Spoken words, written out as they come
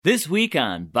This week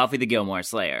on Buffy the Gilmore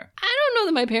Slayer. I don't know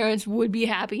that my parents would be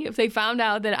happy if they found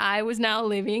out that I was now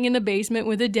living in the basement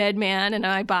with a dead man and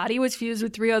my body was fused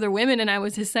with 3 other women and I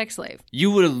was his sex slave.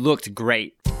 You would have looked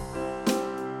great.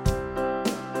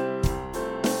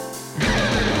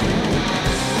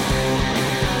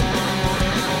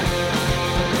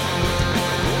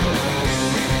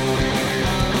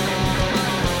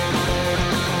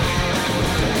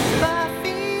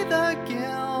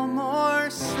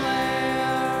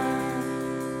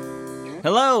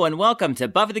 Hello and welcome to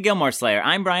Buffy the Gilmore Slayer.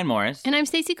 I'm Brian Morris. And I'm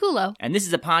Stacey Kulo. And this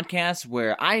is a podcast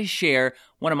where I share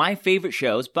one of my favorite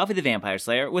shows, Buffy the Vampire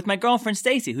Slayer, with my girlfriend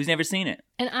Stacey, who's never seen it.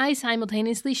 And I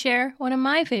simultaneously share one of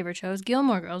my favorite shows,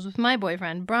 Gilmore Girls, with my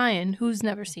boyfriend, Brian, who's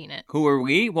never seen it. Who are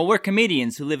we? Well, we're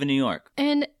comedians who live in New York.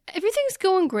 And everything's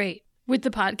going great with the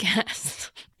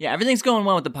podcast. Yeah, everything's going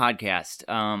well with the podcast.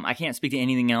 I can't speak to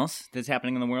anything else that's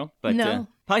happening in the world, but No.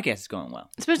 Podcast is going well.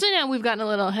 Especially now we've gotten a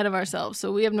little ahead of ourselves,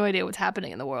 so we have no idea what's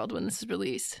happening in the world when this is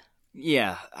released.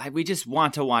 Yeah, we just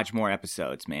want to watch more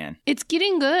episodes, man. It's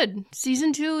getting good.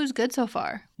 Season 2 is good so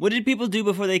far. What did people do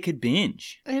before they could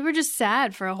binge? They were just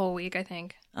sad for a whole week, I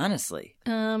think. Honestly.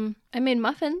 I made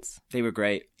muffins. They were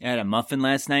great. I had a muffin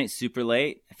last night, super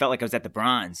late. I felt like I was at the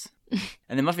Bronze.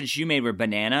 And the muffins you made were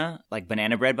banana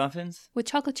bread muffins. With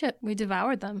chocolate chip. We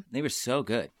devoured them. They were so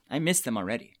good. I missed them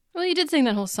already. Well, you did sing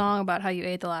that whole song about how you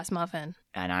ate the last muffin.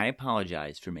 And I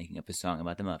apologize for making up a song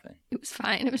about the muffin. It was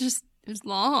fine. It was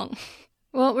long.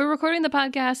 Well, we're recording the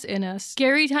podcast in a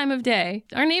scary time of day.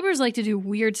 Our neighbors like to do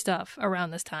weird stuff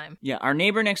around this time. Yeah, our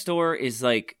neighbor next door is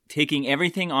like taking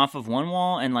everything off of one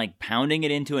wall and like pounding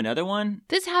it into another one.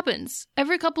 This happens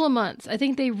every couple of months. I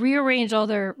think they rearrange all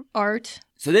their art.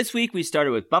 So this week we started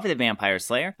with Buffy the Vampire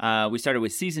Slayer. We started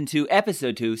with Season 2,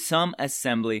 Episode 2, Some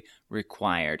Assembly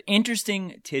Required.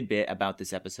 Interesting tidbit about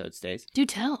this episode, Stace. Do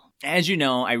tell. As you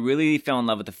know, I really fell in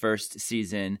love with the first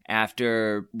season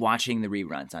after watching the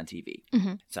reruns on TV.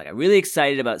 Mm-hmm. So I got really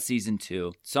excited about Season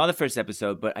 2, saw the first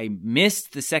episode, but I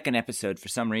missed the second episode for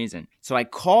some reason. So I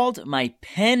called my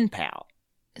pen pal.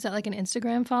 Is that like an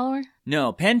Instagram follower?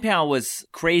 No, pen pal was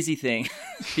crazy thing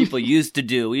people used to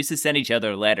do. We used to send each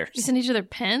other letters. You send each other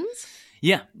pens?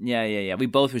 Yeah. We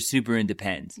both were super into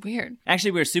pens. Weird.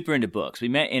 Actually, we were super into books. We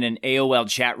met in an AOL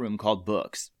chat room called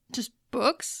Books. Just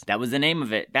books? That was the name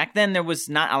of it. Back then, there was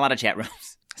not a lot of chat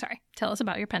rooms. Sorry, tell us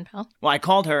about your pen pal. Well, I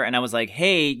called her and I was like,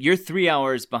 hey, you're 3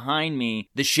 hours behind me.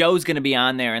 The show's going to be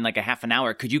on there in like a half an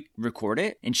hour. Could you record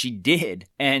it? And she did.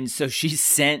 And so she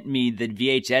sent me the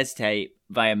VHS tape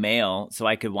via mail so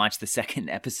I could watch the second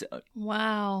episode.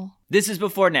 Wow. This is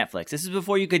before Netflix. This is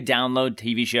before you could download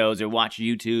TV shows or watch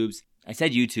YouTubes. I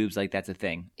said YouTubes like that's a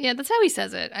thing. Yeah, that's how he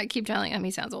says it. I keep telling him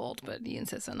he sounds old, but he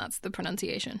insists on that's the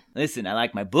pronunciation. Listen, I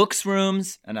like my books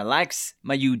rooms and I like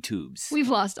my YouTubes. We've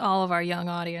lost all of our young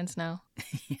audience now.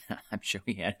 Yeah, I'm sure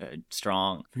we had a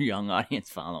strong young audience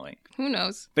following. Who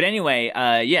knows? But anyway,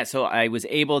 so I was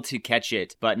able to catch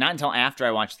it, but not until after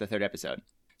I watched the third episode.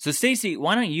 So Stacey,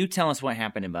 why don't you tell us what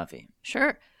happened in Buffy?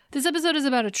 Sure. This episode is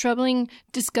about a troubling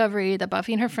discovery that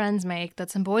Buffy and her friends make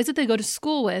that some boys that they go to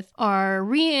school with are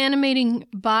reanimating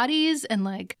bodies and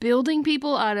like building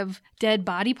people out of dead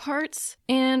body parts,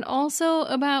 and also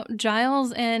about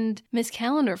Giles and Miss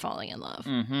Calendar falling in love.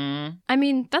 Mm-hmm. I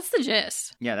mean, that's the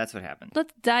gist. Yeah, that's what happened.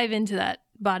 Let's dive into that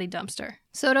body dumpster.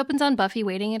 So it opens on Buffy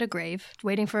waiting at a grave,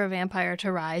 waiting for a vampire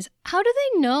to rise. How do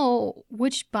they know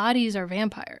which bodies are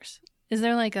vampires? Is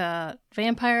there like a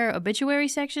vampire obituary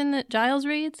section that Giles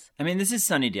reads? I mean, this is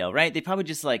Sunnydale, right? They probably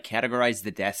just like categorize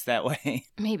the deaths that way.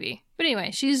 Maybe. But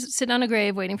anyway, she's sitting on a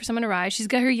grave waiting for someone to rise. She's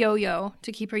got her yo-yo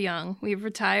to keep her young. We've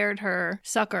retired her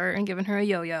sucker and given her a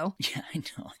yo-yo. Yeah, I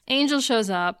know. Angel shows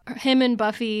up. Him and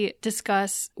Buffy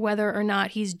discuss whether or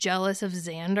not he's jealous of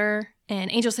Xander.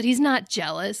 And Angel said he's not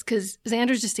jealous because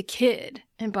Xander's just a kid.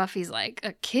 And Buffy's like,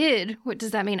 a kid? What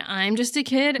does that mean? I'm just a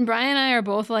kid? And Brian and I are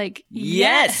both like,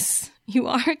 yes. You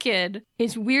are a kid.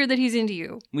 It's weird that he's into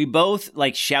you. We both,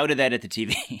 like, shouted that at the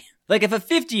TV. Like, if a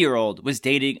 50-year-old was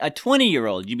dating a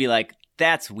 20-year-old, you'd be like,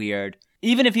 that's weird.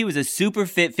 Even if he was a super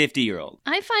fit 50-year-old.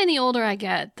 I find the older I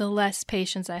get, the less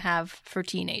patience I have for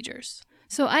teenagers.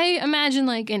 So I imagine,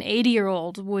 like, an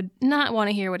 80-year-old would not want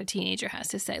to hear what a teenager has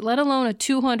to say, let alone a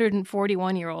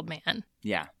 241-year-old man.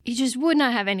 Yeah. He just would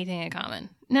not have anything in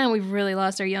common. Now we've really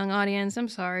lost our young audience. I'm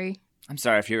sorry. I'm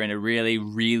sorry if you're into really,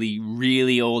 really,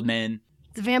 really old men.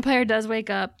 The vampire does wake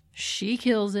up. She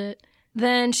kills it.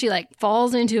 Then she like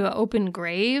falls into an open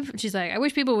grave. She's like, I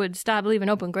wish people would stop leaving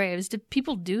open graves. Do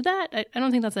people do that? I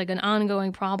don't think that's like an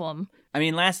ongoing problem. I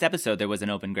mean, last episode there was an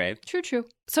open grave. True.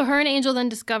 So her and Angel then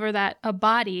discover that a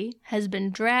body has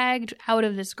been dragged out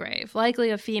of this grave, likely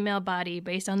a female body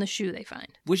based on the shoe they find.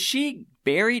 Was she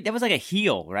buried? That was like a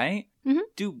heel, right? Mm-hmm.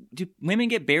 Do women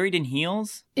get buried in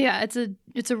heels? Yeah, it's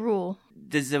a rule.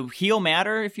 Does the heel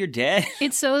matter if you're dead?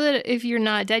 It's so that if you're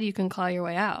not dead, you can claw your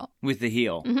way out. With the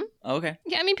heel? Mm-hmm. Okay.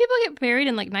 Yeah, I mean, people get buried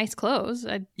in like nice clothes.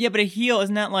 Yeah, but a heel,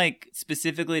 isn't that like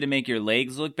specifically to make your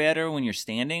legs look better when you're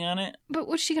standing on it? But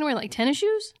what's she gonna wear, like tennis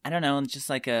shoes? I don't know, it's just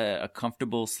like a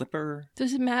comfortable slipper.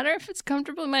 Does it matter if it's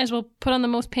comfortable? You might as well put on the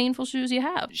most painful shoes you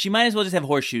have. She might as well just have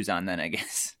horseshoes on then, I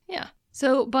guess. Yeah.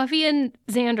 So Buffy and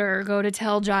Xander go to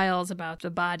tell Giles about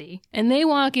the body, and they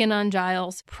walk in on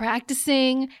Giles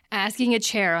practicing asking a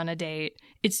chair on a date.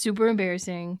 It's super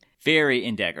embarrassing. Very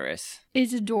indecorous.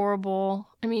 It's adorable.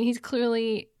 I mean, he's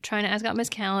clearly trying to ask out Miss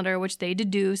Calendar, which they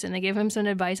deduce, and they give him some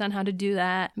advice on how to do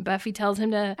that. Buffy tells him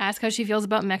to ask how she feels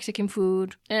about Mexican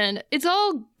food. And it's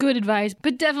all good advice,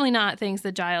 but definitely not things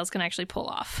that Giles can actually pull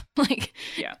off.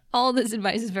 Yeah. All this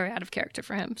advice is very out of character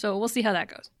for him. So we'll see how that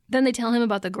goes. Then they tell him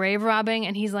about the grave robbing,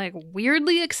 and he's like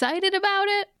weirdly excited about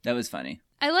it. That was funny.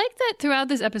 I like that throughout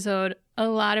this episode, a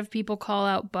lot of people call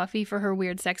out Buffy for her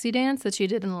weird sexy dance that she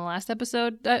did in the last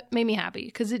episode. That made me happy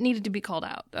because it needed to be called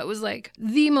out. That was like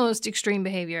the most extreme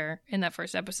behavior in that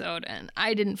first episode, and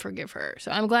I didn't forgive her. So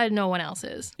I'm glad no one else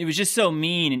is. It was just so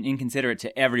mean and inconsiderate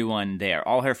to everyone there,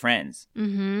 all her friends.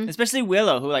 Mm-hmm. Especially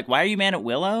Willow, who like, why are you mad at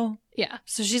Willow? Yeah.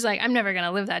 So she's like, I'm never going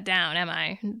to live that down, am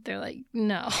I? They're like,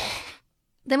 no.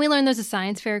 Then we learn there's a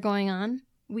science fair going on.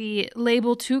 We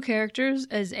label two characters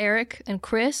as Eric and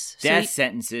Chris. Death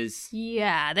sentences.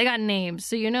 Yeah, they got names,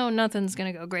 so you know nothing's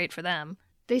going to go great for them.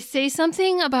 They say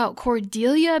something about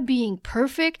Cordelia being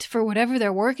perfect for whatever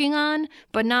they're working on,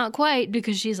 but not quite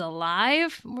because she's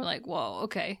alive. We're like, whoa,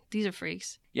 okay, these are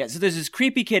freaks. Yeah, so there's this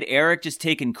creepy kid, Eric, just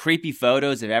taking creepy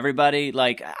photos of everybody.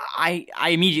 Like, I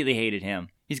immediately hated him.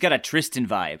 He's got a Tristan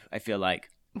vibe, I feel like.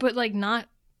 But, like, not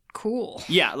cool.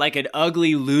 Yeah, like an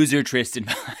ugly loser Tristan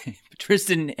vibe.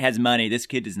 Tristan has money. This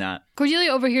kid does not.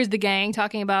 Cordelia overhears the gang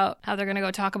talking about how they're going to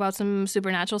go talk about some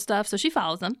supernatural stuff, so she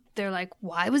follows them. They're like,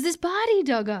 why was this body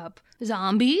dug up?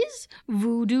 Zombies?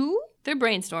 Voodoo? They're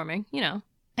brainstorming, you know.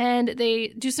 And they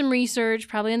do some research,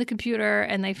 probably on the computer,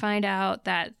 and they find out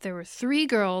that there were 3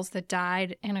 girls that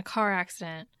died in a car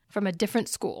accident from a different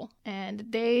school. And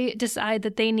they decide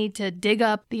that they need to dig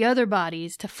up the other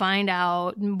bodies to find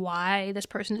out why this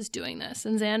person is doing this.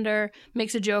 And Xander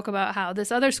makes a joke about how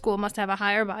this other school must have a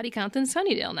higher body count than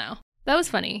Sunnydale now. That was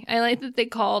funny. I like that they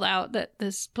called out that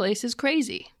this place is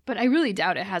crazy, but I really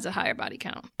doubt it has a higher body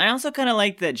count. I also kind of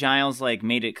like that Giles like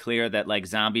made it clear that like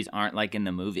zombies aren't like in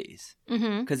the movies.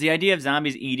 Because the idea of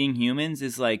zombies eating humans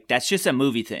is like, that's just a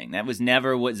movie thing. That was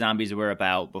never what zombies were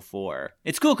about before.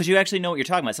 It's cool because you actually know what you're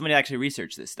talking about. Somebody actually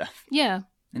researched this stuff. Yeah.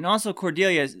 And also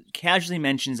Cordelia casually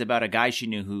mentions about a guy she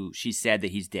knew who she said that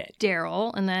he's dead.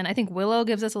 Daryl. And then I think Willow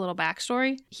gives us a little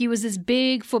backstory. He was this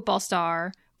big football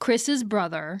star, Chris's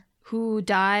brother, who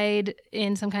died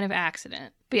in some kind of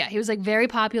accident. But yeah, he was like very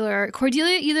popular.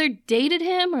 Cordelia either dated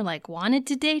him or like wanted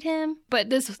to date him. But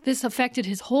this affected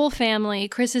his whole family.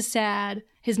 Chris is sad.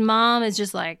 His mom is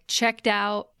just like checked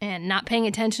out and not paying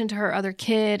attention to her other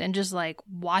kid and just like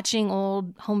watching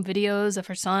old home videos of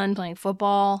her son playing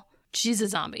football. She's a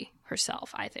zombie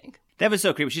herself, I think. That was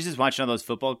so creepy. She's just watching all those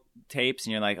football tapes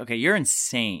and you're like, okay, you're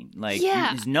insane. Like,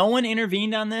 yeah. Has no one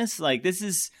intervened on this? Like, this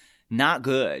is not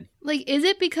good. Like, is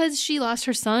it because she lost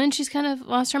her son? She's kind of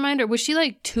lost her mind? Or was she,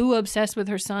 like, too obsessed with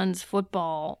her son's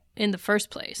football in the first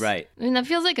place? Right. I mean, that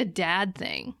feels like a dad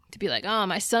thing to be like, oh,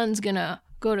 my son's gonna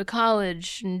go to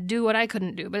college and do what I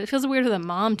couldn't do. But it feels weird for the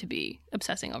mom to be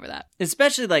obsessing over that.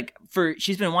 Especially, like,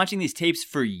 she's been watching these tapes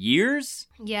for years.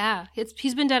 Yeah.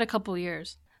 He's been dead a couple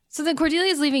years. So then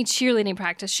Cordelia's leaving cheerleading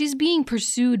practice. She's being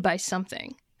pursued by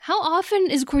something. How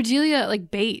often is Cordelia, like,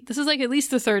 bait? This is, like, at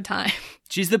least the 3rd time.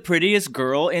 She's the prettiest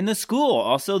girl in the school,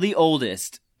 also the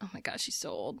oldest. Oh my gosh, she's so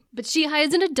old. But she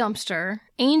hides in a dumpster.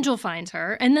 Angel finds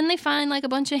her, and then they find, like, a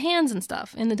bunch of hands and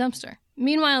stuff in the dumpster.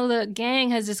 Meanwhile, the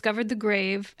gang has discovered the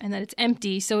grave and that it's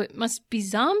empty, so it must be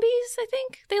zombies, I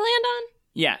think, they land on?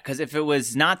 Yeah, because if it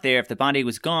was not there, if the body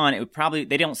was gone, it would probably,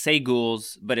 they don't say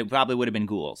ghouls, but it probably would have been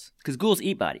ghouls. Because ghouls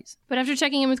eat bodies. But after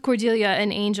checking in with Cordelia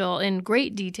and Angel in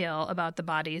great detail about the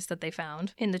bodies that they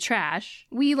found in the trash,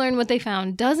 we learn what they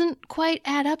found doesn't quite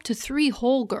add up to 3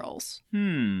 whole girls.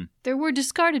 There were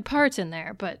discarded parts in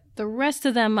there, but the rest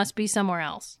of them must be somewhere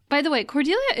else. By the way,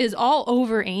 Cordelia is all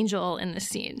over Angel in this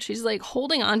scene. She's like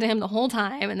holding on to him the whole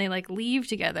time, and they like leave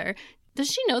together. Does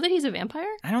she know that he's a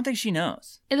vampire? I don't think she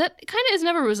knows. And that kind of is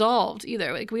never resolved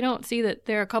either. Like, we don't see that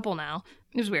they're a couple now.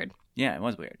 It was weird. Yeah, it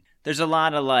was weird. There's a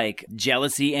lot of, like,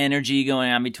 jealousy energy going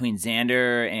on between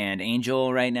Xander and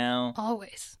Angel right now.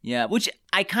 Always. Yeah, which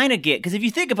I kind of get, because if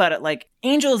you think about it, like,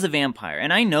 Angel is a vampire,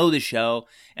 and I know the show,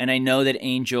 and I know that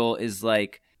Angel is,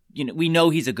 like, you know, we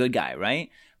know he's a good guy, right?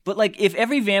 But, like, if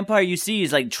every vampire you see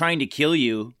is, like, trying to kill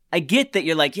you, I get that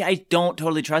you're like, yeah, I don't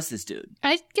totally trust this dude.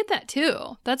 I get that,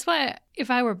 too. That's why, if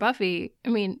I were Buffy, I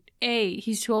mean, A,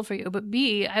 he's too old for you, but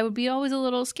B, I would be always a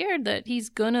little scared that he's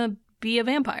gonna be a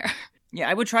vampire. Yeah,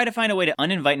 I would try to find a way to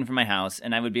uninvite him from my house,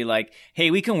 and I would be like,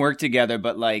 hey, we can work together,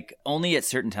 but, like, only at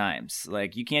certain times.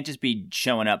 Like, you can't just be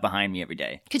showing up behind me every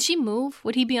day. Could she move?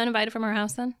 Would he be uninvited from her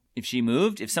house then? If she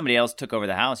moved, if somebody else took over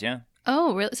the house, yeah.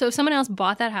 Oh, really? So if someone else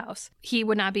bought that house, he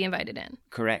would not be invited in?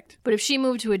 Correct. But if she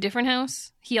moved to a different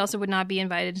house, he also would not be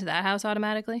invited to that house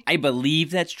automatically? I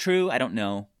believe that's true. I don't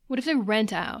know. What if they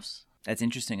rent a house? That's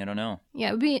interesting. I don't know. Yeah,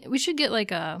 it would be, we should get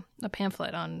like a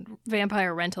pamphlet on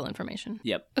vampire rental information.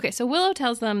 Yep. Okay, so Willow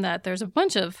tells them that there's a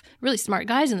bunch of really smart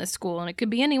guys in this school, and it could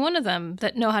be any one of them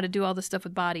that know how to do all this stuff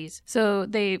with bodies. So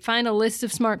they find a list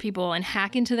of smart people and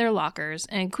hack into their lockers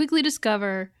and quickly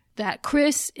discover that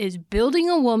Chris is building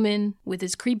a woman with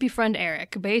his creepy friend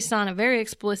Eric based on a very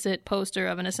explicit poster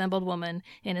of an assembled woman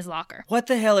in his locker. What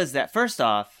the hell is that? First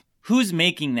off, who's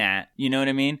making that? You know what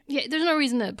I mean? Yeah, there's no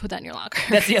reason to put that in your locker.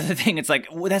 That's the other thing. It's like,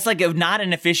 that's like not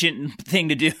an efficient thing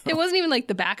to do. It wasn't even like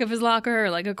the back of his locker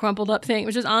or like a crumpled up thing. It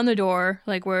was just on the door,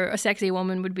 like where a sexy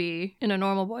woman would be in a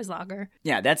normal boy's locker.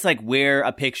 Yeah, that's like where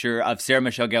a picture of Sarah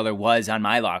Michelle Gellar was on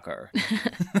my locker.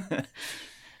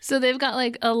 So they've got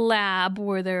like a lab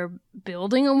where they're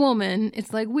building a woman.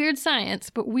 It's like weird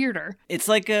science, but weirder. It's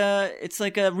like a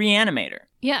reanimator.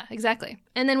 Yeah, exactly.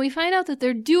 And then we find out that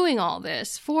they're doing all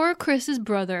this for Chris's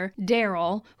brother,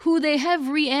 Daryl, who they have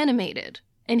reanimated.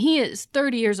 And he is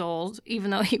 30 years old,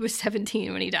 even though he was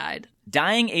 17 when he died.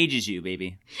 Dying ages you,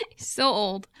 baby. He's so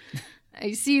old.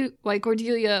 I see why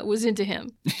Cordelia was into him.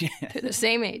 They're the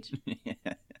same age.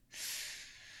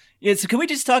 Yeah, so can we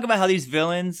just talk about how these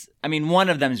villains, I mean, one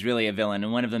of them's really a villain,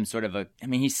 and one of them's sort of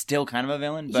he's still kind of a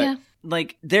villain, but, yeah.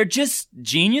 Like, they're just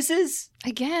geniuses?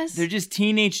 I guess. They're just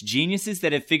teenage geniuses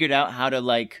that have figured out how to,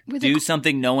 like, do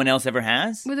something no one else ever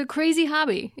has? With a crazy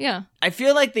hobby, yeah. I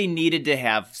feel like they needed to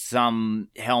have some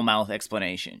Hellmouth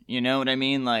explanation, you know what I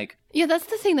mean? Like... Yeah, that's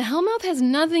the thing. The Hellmouth has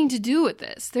nothing to do with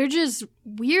this. They're just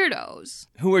weirdos.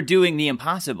 Who are doing the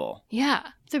impossible. Yeah.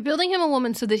 They're building him a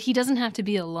woman so that he doesn't have to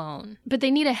be alone. But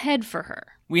they need a head for her.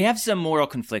 We have some moral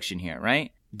confliction here,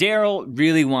 right? Daryl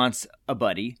really wants a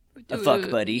buddy. A fuck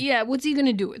buddy. Yeah, what's he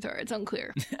gonna do with her? It's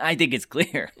unclear. I think it's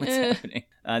clear what's happening.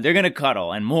 They're gonna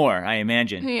cuddle and more, I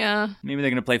imagine. Yeah. Maybe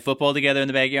they're gonna play football together in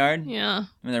the backyard. Yeah.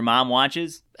 When their mom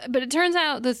watches. But it turns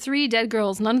out the 3 dead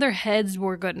girls, none of their heads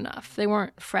were good enough. They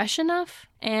weren't fresh enough.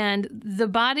 And the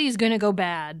body's gonna go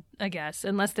bad, I guess,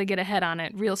 unless they get a head on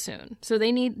it real soon. So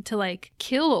they need to, like,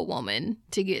 kill a woman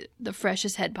to get the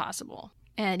freshest head possible.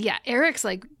 And yeah, Eric's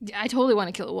like, I totally want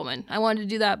to kill a woman. I wanted to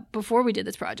do that before we did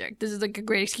this project. This is like a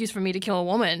great excuse for me to kill a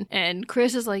woman. And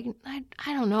Chris is like,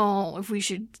 I don't know if we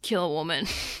should kill a woman.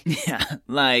 Yeah,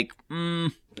 like,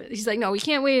 But he's like, no, we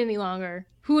can't wait any longer.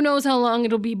 Who knows how long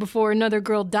it'll be before another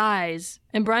girl dies?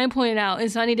 And Brian pointed out in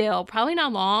Sunnydale, probably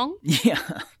not long.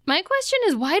 Yeah. My question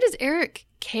is, why does Eric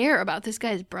care about this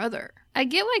guy's brother? I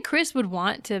get why Chris would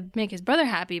want to make his brother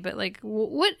happy, but, like,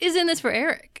 what is in this for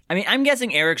Eric? I mean, I'm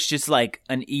guessing Eric's just, like,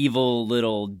 an evil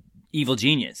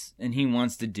genius, and he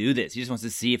wants to do this. He just wants to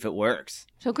see if it works.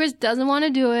 So Chris doesn't want to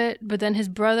do it, but then his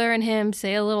brother and him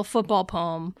say a little football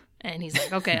poem, and he's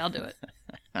like, okay, I'll do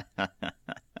it.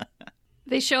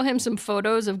 They show him some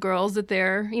photos of girls that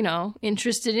they're,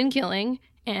 interested in killing,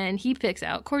 and he picks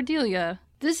out Cordelia.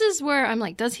 This is where I'm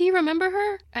like, does he remember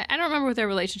her? I don't remember what their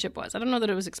relationship was. I don't know that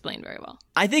it was explained very well.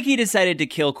 I think he decided to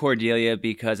kill Cordelia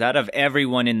because out of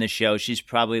everyone in the show, she's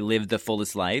probably lived the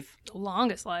fullest life. The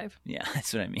longest life. Yeah,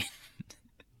 that's what I mean.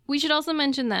 We should also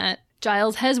mention that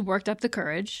Giles has worked up the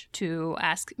courage to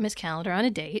ask Miss Calendar on a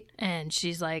date, and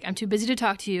she's like, I'm too busy to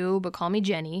talk to you, but call me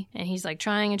Jenny. And he's like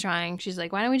trying and trying. She's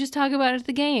like, why don't we just talk about it at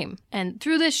the game? And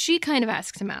through this, she kind of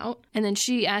asks him out, and then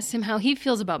she asks him how he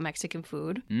feels about Mexican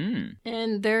food.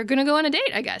 And they're gonna go on a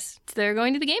date, I guess. They're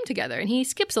going to the game together, and he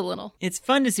skips a little. It's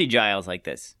fun to see Giles like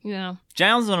this. Yeah.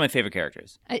 Giles is one of my favorite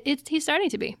characters. He's starting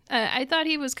to be. I thought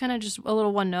he was kind of just a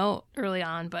little one note early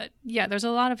on, but yeah, there's a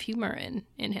lot of humor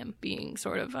in him being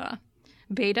sort of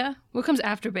beta. What comes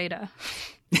after beta?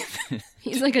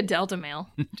 He's like a delta male.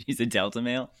 He's a delta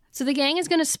male? So the gang is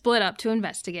going to split up to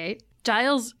investigate.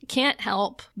 Giles can't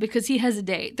help because he has a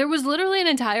date. There was literally an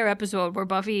entire episode where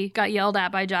Buffy got yelled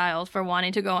at by Giles for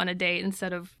wanting to go on a date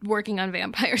instead of working on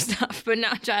vampire stuff. But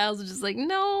now Giles is just like,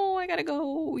 no, I gotta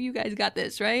go. You guys got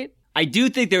this, right? I do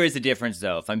think there is a difference,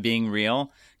 though, if I'm being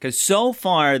real, because so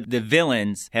far the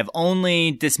villains have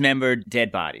only dismembered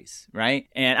dead bodies, right?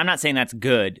 And I'm not saying that's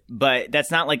good, but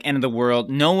that's not like end of the world.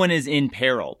 No one is in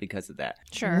peril because of that.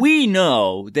 Sure. We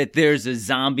know that there's a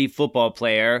zombie football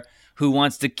player who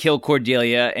wants to kill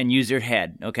Cordelia and use her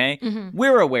head, okay? Mm-hmm.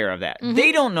 We're aware of that. Mm-hmm.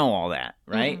 They don't know all that,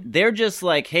 right? Mm-hmm. They're just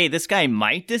like, hey, this guy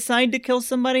might decide to kill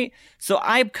somebody. So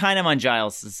I'm kind of on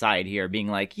Giles' side here, being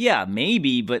like, yeah,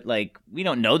 maybe, but like, we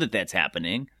don't know that that's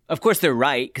happening. Of course, they're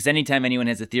right, because anytime anyone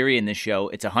has a theory in this show,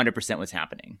 it's 100% what's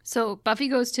happening. So Buffy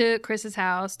goes to Chris's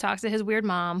house, talks to his weird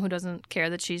mom, who doesn't care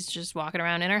that she's just walking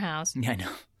around in her house. Yeah, I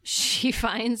know. She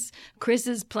finds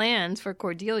Chris's plans for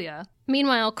Cordelia.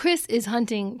 Meanwhile, Chris is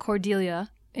hunting Cordelia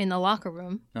in the locker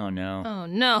room. Oh, no. Oh,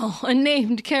 no. A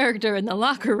named character in the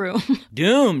locker room.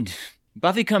 Doomed.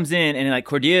 Buffy comes in and like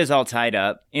Cordelia's all tied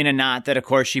up in a knot that of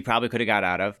course she probably could have got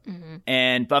out of. Mm-hmm.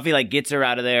 And Buffy like gets her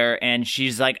out of there and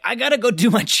she's like, I gotta go do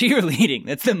my cheerleading.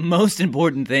 That's the most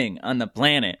important thing on the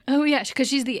planet. Oh yeah, because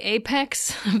she's the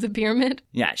apex of the pyramid.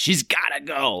 Yeah, she's gotta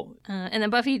go. And then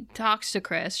Buffy talks to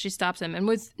Chris. She stops him and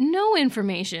with no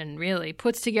information really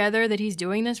puts together that he's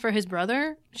doing this for his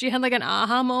brother. She had like an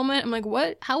aha moment. I'm like,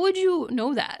 what? How would you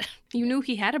know that? You knew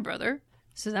he had a brother.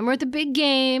 So then we're at the big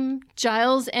game.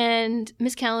 Giles and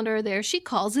Miss Calendar are there. She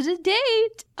calls it a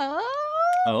date.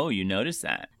 Oh, you noticed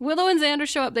that. Willow and Xander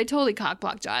show up. They totally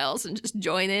cockblock Giles and just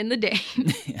join in the date.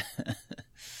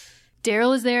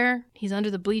 Daryl is there. He's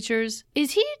under the bleachers.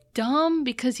 Is he dumb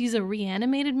because he's a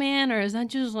reanimated man, or is that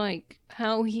just like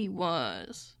how he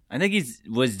was? I think he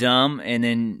was dumb, and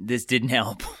then this didn't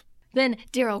help. Then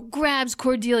Daryl grabs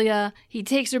Cordelia, he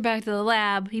takes her back to the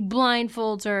lab, he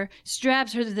blindfolds her,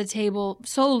 straps her to the table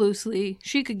so loosely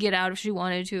she could get out if she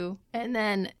wanted to. And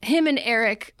then him and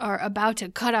Eric are about to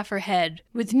cut off her head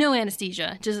with no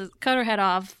anesthesia. Just cut her head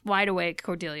off, wide awake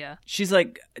Cordelia. She's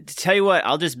like, tell you what,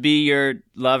 I'll just be your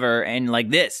lover and like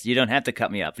this. You don't have to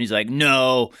cut me up. And he's like,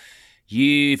 no.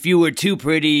 If you were too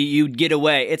pretty, you'd get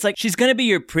away. It's like she's going to be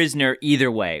your prisoner either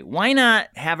way. Why not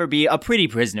have her be a pretty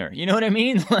prisoner? You know what I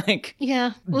mean? Like,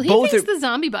 yeah. Well, he thinks the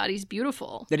zombie body's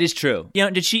beautiful. That is true. You know,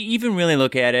 did she even really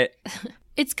look at it?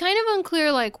 It's kind of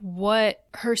unclear, like, what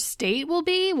her state will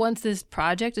be once this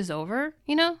project is over,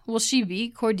 you know? Will she be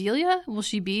Cordelia? Will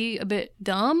she be a bit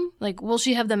dumb? Like, will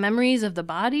she have the memories of the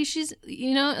body she's,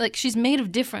 you know? Like, she's made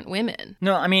of different women.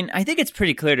 No, I mean, I think it's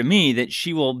pretty clear to me that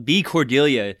she will be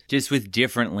Cordelia just with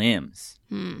different limbs.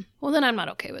 Well, then I'm not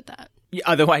okay with that. Yeah,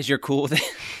 otherwise, you're cool with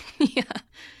it? Yeah.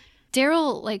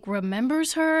 Daryl, like,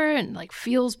 remembers her and, like,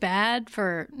 feels bad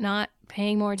for not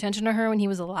paying more attention to her when he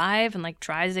was alive and, like,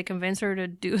 tries to convince her to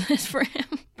do this for him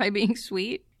by being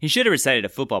sweet. He should have recited a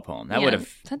football poem. That would have...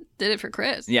 That did it for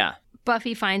Chris. Yeah.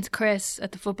 Buffy finds Chris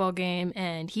at the football game,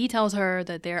 and he tells her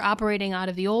that they're operating out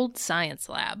of the old science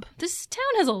lab. This town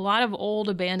has a lot of old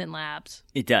abandoned labs.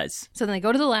 It does. So then they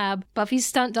go to the lab. Buffy's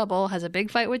stunt double has a big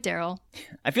fight with Daryl.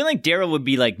 I feel like Daryl would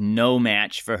be, like, no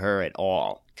match for her at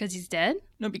all. Because he's dead?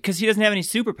 No, because he doesn't have any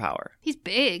superpower. He's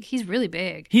big. He's really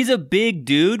big. He's a big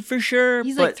dude for sure.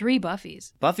 He's like 3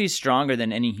 Buffys. Buffy's stronger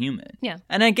than any human. Yeah.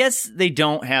 And I guess they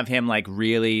don't have him like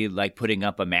really like putting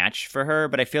up a match for her,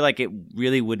 but I feel like it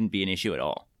really wouldn't be an issue at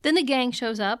all. Then the gang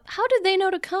shows up. How did they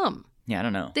know to come? Yeah, I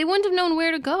don't know. They wouldn't have known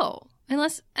where to go.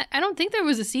 Unless, I don't think there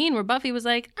was a scene where Buffy was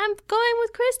like, I'm going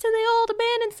with Chris to the old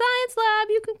abandoned science lab.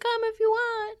 You can come if you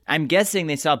want. I'm guessing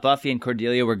they saw Buffy and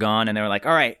Cordelia were gone, and they were like,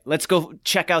 all right, let's go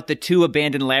check out the 2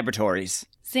 abandoned laboratories.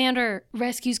 Xander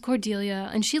rescues Cordelia,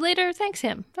 and she later thanks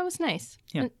him. That was nice.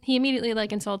 Yeah. He immediately,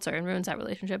 like, insults her and ruins that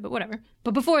relationship, but whatever.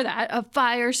 But before that, a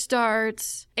fire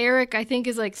starts. Eric, I think,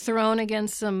 is, like, thrown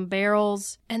against some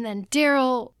barrels. And then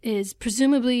Daryl is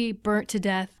presumably burnt to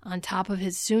death on top of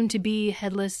his soon-to-be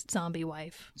headless zombie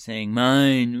wife. Saying,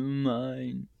 mine,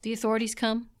 mine. The authorities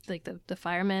come, like the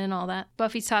firemen and all that.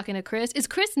 Buffy's talking to Chris. Is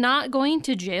Chris not going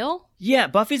to jail? Yeah,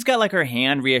 Buffy's got like her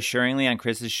hand reassuringly on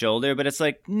Chris's shoulder, but it's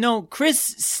like, no, Chris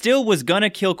still was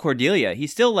gonna kill Cordelia. He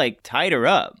still like tied her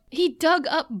up. He dug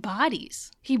up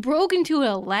bodies. He broke into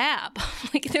a lab.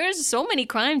 Like, there's so many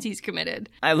crimes he's committed.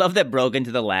 I love that broke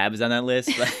into the labs on that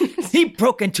list. Like, he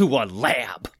broke into a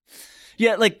lab.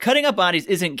 Yeah, like, cutting up bodies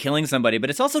isn't killing somebody, but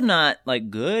it's also not,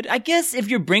 like, good. I guess if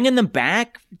you're bringing them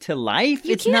back to life,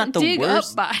 it's not the worst. You can't dig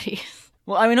up bodies.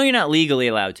 Well, I know you're not legally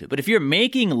allowed to, but if you're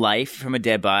making life from a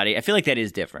dead body, I feel like that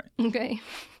is different. Okay.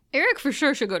 Eric for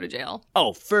sure should go to jail.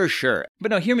 Oh, for sure. But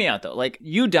no, hear me out, though. Like,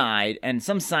 you died, and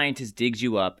some scientist digs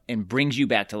you up and brings you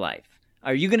back to life.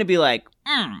 Are you going to be like,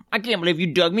 I can't believe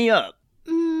you dug me up?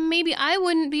 Maybe I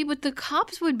wouldn't be, but the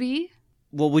cops would be.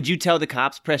 Well, would you tell the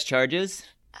cops press charges?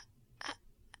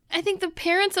 I think the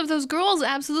parents of those girls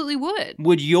absolutely would.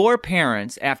 Would your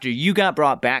parents, after you got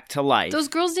brought back to life... Those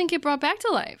girls didn't get brought back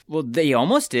to life. Well, they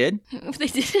almost did. If they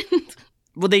didn't...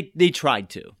 Well, they tried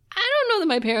to. I don't know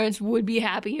that my parents would be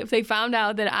happy if they found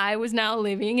out that I was now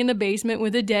living in the basement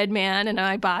with a dead man and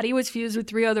my body was fused with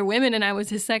 3 other women and I was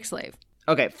his sex slave.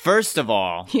 Okay, first of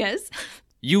all... Yes?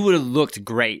 You would have looked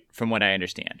great, from what I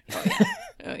understand.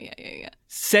 Oh, yeah.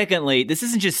 Secondly, this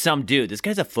isn't just some dude. This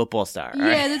guy's a football star. Yeah,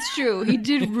 right? That's true. He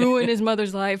did ruin his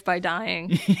mother's life by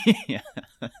dying. Yeah.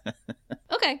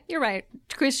 Okay, you're right.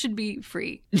 Chris should be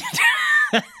free.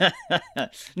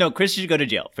 No, Chris should go to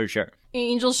jail, for sure.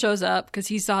 Angel shows up because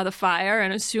he saw the fire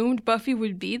and assumed Buffy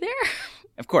would be there.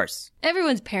 Of course.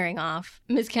 Everyone's pairing off.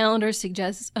 Miss Calendar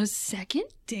suggests a second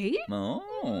date?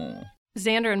 Oh.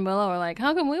 Xander and Willow are like,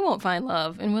 how come we won't find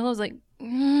love? And Willow's like,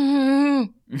 I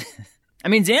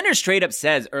mean, Xander straight up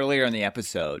says earlier in the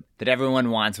episode that everyone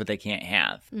wants what they can't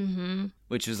have. Mm-hmm.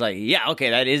 Which was like, yeah, okay,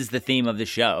 that is the theme of the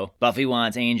show. Buffy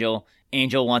wants Angel.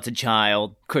 Angel wants a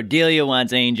child. Cordelia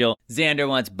wants Angel. Xander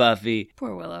wants Buffy.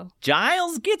 Poor Willow.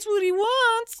 Giles gets what he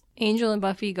wants. Angel and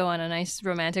Buffy go on a nice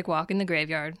romantic walk in the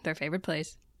graveyard, their favorite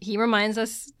place. He reminds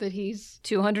us that he's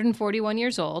 241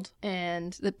 years old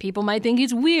and that people might think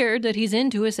it's weird that he's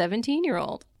into a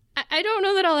 17-year-old. I don't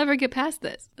know that I'll ever get past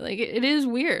this. Like, it is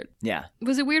weird. Yeah.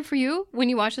 Was it weird for you when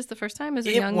you watched this the first time as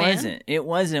a young man? It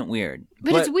wasn't weird.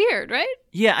 But it's weird, right?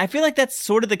 Yeah, I feel like that's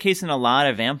sort of the case in a lot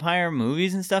of vampire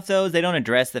movies and stuff, though. They don't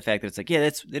address the fact that it's like, yeah,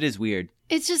 it is weird.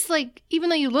 It's just like, even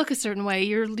though you look a certain way,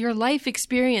 your life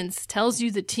experience tells you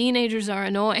that teenagers are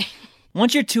annoying.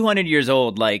 Once you're 200 years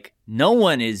old, like, no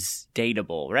one is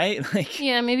dateable, right? Like,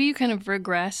 yeah, maybe you kind of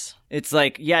regress. It's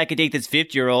like, yeah, I could date this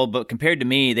 50-year-old, but compared to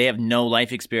me, they have no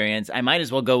life experience. I might as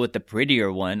well go with the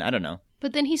prettier one. I don't know.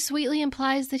 But then he sweetly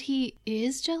implies that he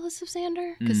is jealous of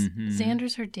Xander, because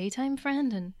Xander's her daytime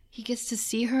friend, and he gets to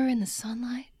see her in the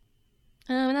sunlight.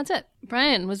 And that's it.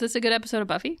 Brian, was this a good episode of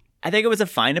Buffy? I think it was a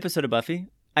fine episode of Buffy.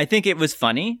 I think it was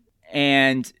funny,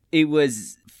 and it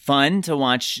was fun to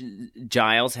watch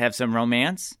Giles have some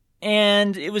romance.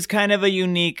 And it was kind of a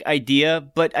unique idea,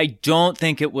 but I don't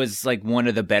think it was like one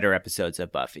of the better episodes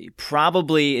of Buffy.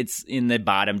 Probably it's in the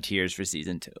bottom tiers for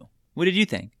season 2. What did you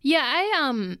think? Yeah,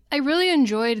 I really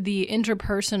enjoyed the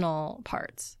interpersonal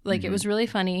parts. Like, it was really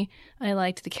funny. I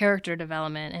liked the character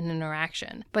development and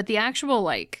interaction. But the actual,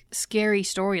 like, scary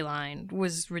storyline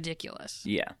was ridiculous.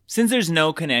 Yeah. Since there's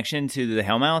no connection to the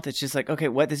Hellmouth, it's just like, okay,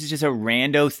 what? This is just a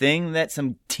rando thing that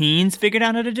some teens figured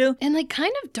out how to do? And, like,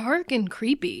 kind of dark and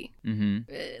creepy.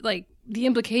 Like, the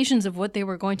implications of what they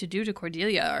were going to do to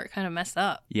Cordelia are kind of messed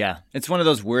up. Yeah. It's one of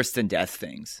those worse than death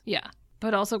things. Yeah.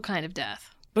 But also kind of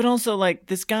death. But also, like,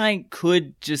 this guy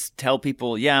could just tell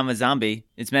people, yeah, I'm a zombie.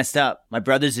 It's messed up. My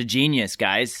brother's a genius,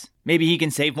 guys. Maybe he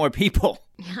can save more people.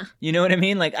 Yeah. You know what I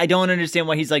mean? Like, I don't understand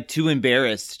why he's, like, too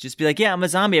embarrassed. Just be like, yeah, I'm a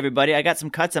zombie, everybody. I got some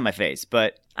cuts on my face,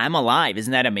 but I'm alive.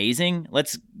 Isn't that amazing?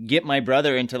 Let's get my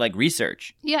brother into, like,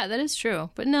 research. Yeah, that is true.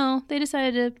 But no, they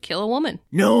decided to kill a woman.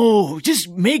 No, just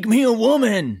make me a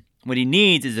woman. What he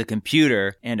needs is a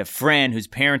computer and a friend whose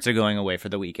parents are going away for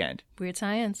the weekend. Weird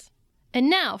science. And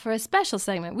now for a special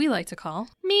segment we like to call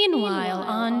Meanwhile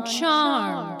on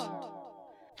Charmed.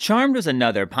 Charmed was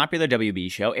another popular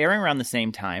WB show airing around the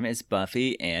same time as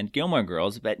Buffy and Gilmore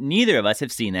Girls, but neither of us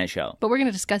have seen that show. But we're going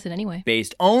to discuss it anyway.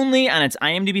 Based only on its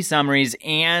IMDb summaries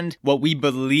and what we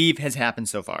believe has happened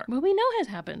so far. What we know has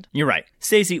happened. You're right.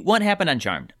 Stacey, what happened on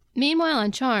Charmed? Meanwhile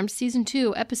on Charmed, Season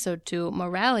 2, Episode 2,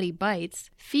 Morality Bites,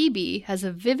 Phoebe has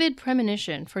a vivid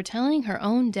premonition foretelling her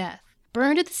own death.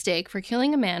 Burned at the stake for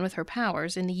killing a man with her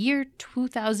powers in the year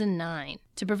 2009.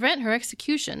 To prevent her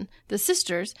execution, the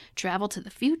sisters travel to the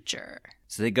future.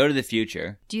 So they go to the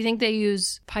future. Do you think they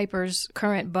use Piper's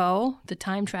current beau, the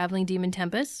time-traveling demon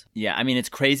Tempest? Yeah, I mean, it's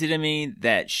crazy to me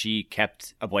that she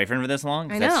kept a boyfriend for this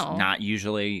long. I know. That's not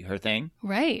usually her thing.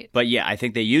 Right. But yeah, I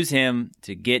think they use him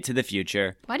to get to the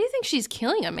future. Why do you think she's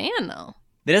killing a man, though?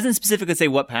 It doesn't specifically say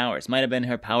what powers. Might have been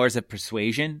her powers of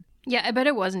persuasion. Yeah, I bet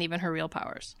it wasn't even her real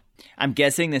powers. I'm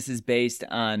guessing this is based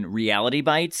on Reality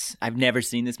Bites. I've never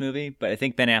seen this movie, but I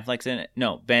think Ben Affleck's in it.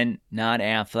 No, not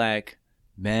Affleck.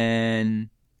 Ben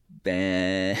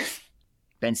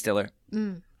Stiller.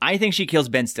 I think she kills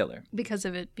Ben Stiller. Because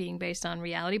of it being based on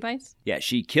Reality Bites? Yeah,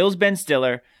 she kills Ben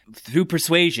Stiller through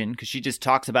persuasion because she just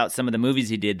talks about some of the movies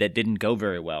he did that didn't go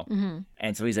very well.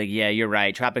 And so he's like, yeah, you're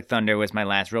right. Tropic Thunder was my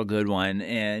last real good one.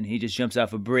 And he just jumps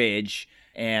off a bridge.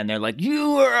 And they're like,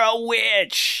 you are a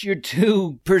witch. You're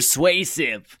too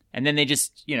persuasive. And then they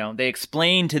just, they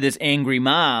explain to this angry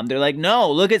mom. They're like,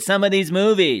 no, look at some of these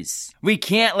movies. We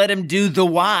can't let him do The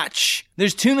Watch.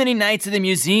 There's too many nights at the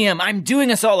museum. I'm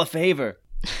doing us all a favor.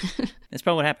 That's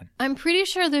probably what happened. I'm pretty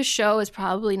sure this show is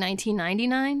probably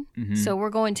 1999. Mm-hmm. So we're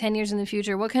going 10 years in the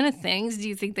future. What kind of things do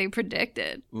you think they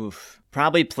predicted? Oof.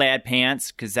 Probably plaid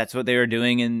pants, because that's what they were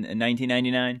doing in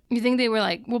 1999. You think they were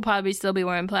like, we'll probably still be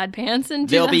wearing plaid pants? And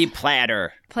They'll be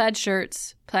platter. Plaid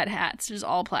shirts, plaid hats, just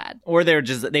all plaid. Or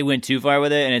they went too far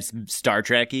with it and it's Star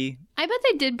Trek-y. I bet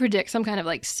they did predict some kind of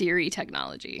like Siri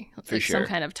technology. For like sure. Some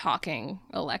kind of talking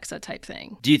Alexa type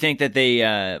thing. Do you think that they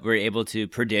were able to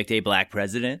predict a black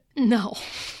president? No,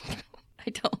 I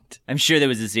don't. I'm sure there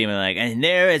was a scene where like, and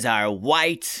there is our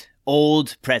white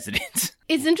old president.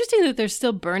 It's interesting that they're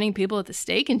still burning people at the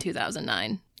stake in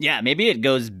 2009. Yeah, maybe it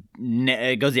goes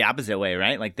the opposite way,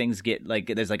 right? Like things get like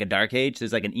there's like a dark age,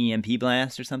 there's like an EMP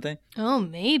blast or something. Oh,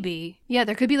 maybe. Yeah,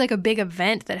 there could be like a big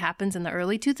event that happens in the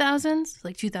early 2000s,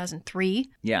 like 2003.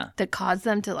 Yeah. That caused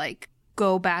them to like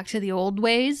go back to the old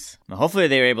ways. Well, hopefully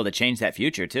they were able to change that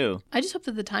future too. I just hope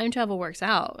that the time travel works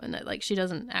out and that like she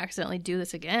doesn't accidentally do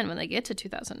this again when they get to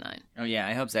 2009. Oh yeah,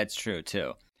 I hope that's true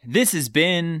too. This has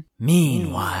been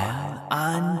Meanwhile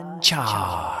on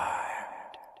Charmed.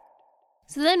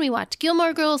 So then we watched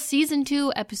Gilmore Girls Season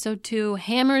 2, Episode 2,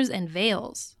 Hammers and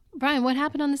Veils. Brian, what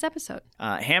happened on this episode?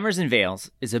 Hammers and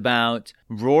Veils is about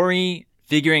Rory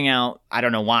figuring out, I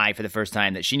don't know why, for the first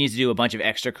time, that she needs to do a bunch of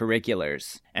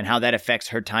extracurriculars and how that affects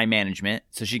her time management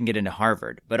so she can get into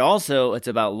Harvard. But also, it's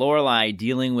about Lorelai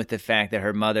dealing with the fact that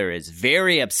her mother is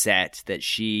very upset that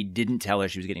she didn't tell her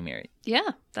she was getting married. Yeah,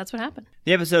 that's what happened.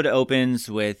 The episode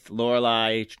opens with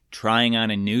Lorelai trying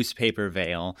on a newspaper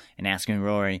veil and asking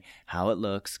Rory how it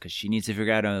looks because she needs to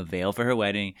figure out a veil for her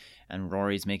wedding. And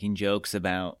Rory's making jokes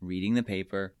about reading the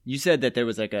paper. You said that there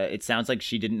was it sounds like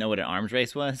she didn't know what an arms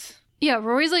race was. Yeah,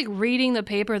 Rory's like reading the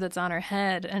paper that's on her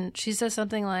head, and she says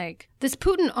something like, this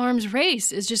Putin arms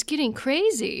race is just getting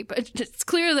crazy. But it's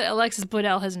clear that Alexis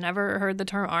Bledel has never heard the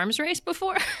term arms race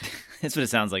before. That's what it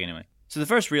sounds like anyway. So the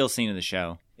first real scene of the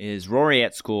show is Rory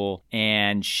at school,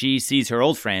 and she sees her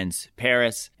old friends,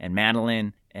 Paris and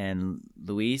Madeline and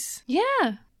Louise.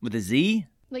 Yeah. With a Z?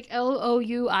 Like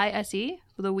Louise?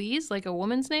 Louise, like a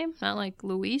woman's name, not like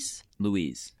Louise.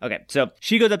 Louise. Okay, so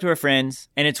she goes up to her friends,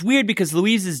 and it's weird because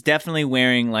Louise is definitely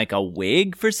wearing like a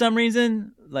wig for some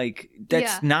reason. Like,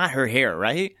 that's not her hair,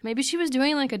 right? Maybe she was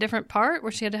doing like a different part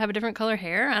where she had to have a different color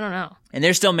hair. I don't know. And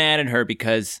they're still mad at her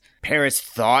because Paris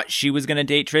thought she was going to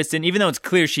date Tristan, even though it's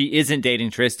clear she isn't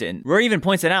dating Tristan. Rory even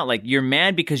points it out, like, you're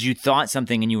mad because you thought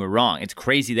something and you were wrong. It's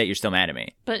crazy that you're still mad at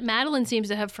me. But Madeline seems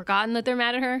to have forgotten that they're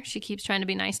mad at her. She keeps trying to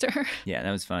be nice to her. Yeah,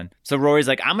 that was fun. So Rory's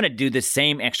like, I'm going to do the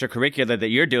same extracurricular that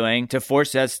you're doing to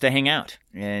force us to hang out.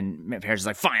 And Paris is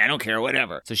like, fine, I don't care,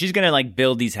 whatever. So she's going to like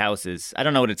build these houses. I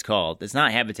don't know what it's called. It's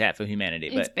not Habitat for Humanity.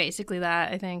 It's basically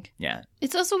that, I think. Yeah.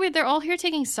 It's also weird. They're all here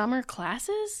taking summer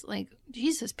classes. Like,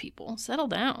 Jesus, people, settle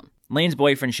down. Lane's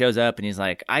boyfriend shows up and he's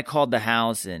like, I called the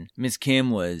house and Miss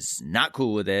Kim was not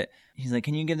cool with it. He's like,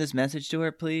 can you give this message to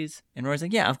her, please? And Rory's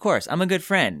like, yeah, of course. I'm a good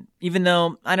friend, even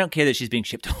though I don't care that she's being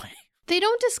shipped away. They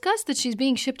don't discuss that she's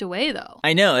being shipped away, though.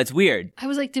 I know, it's weird. I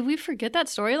was like, did we forget that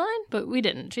storyline? But we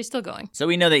didn't. She's still going. So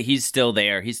we know that he's still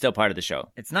there. He's still part of the show.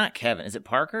 It's not Kevin. Is it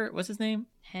Parker? What's his name?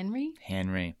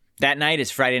 Henry. That night is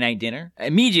Friday night dinner.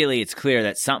 Immediately, it's clear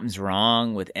that something's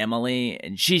wrong with Emily.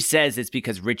 And she says it's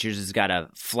because Richards has got a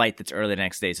flight that's early the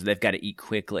next day, so they've got to eat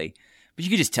quickly. But you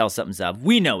could just tell something's up.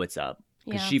 We know it's up.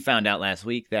 Because she found out last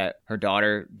week that her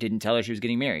daughter didn't tell her she was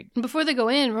getting married. Before they go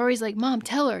in, Rory's like, Mom,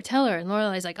 tell her. And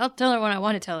Lorelai's like, I'll tell her when I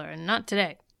want to tell her, and not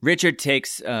today. Richard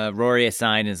takes Rory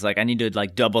aside and is like, I need to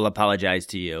like double apologize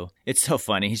to you. It's so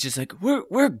funny. He's just like,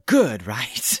 we're good,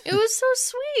 right? It was so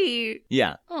sweet.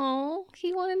 Yeah. Oh,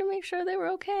 he wanted to make sure they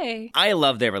were okay. I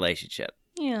love their relationship.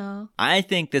 Yeah. I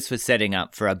think this was setting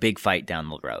up for a big fight down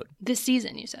the road. This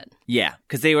season, you said? Yeah,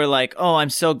 because they were like, oh, I'm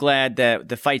so glad that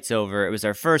the fight's over. It was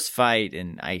our first fight,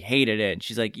 and I hated it. And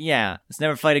she's like, yeah, let's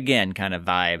never fight again kind of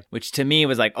vibe. Which to me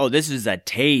was like, oh, this is a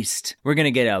taste. We're going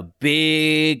to get a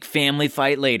big family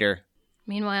fight later.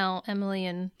 Meanwhile, Emily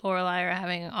and Lorelai are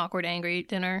having an awkward, angry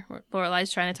dinner.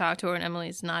 Lorelai's trying to talk to her, and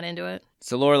Emily's not into it.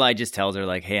 So Lorelai just tells her,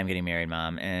 like, hey, I'm getting married,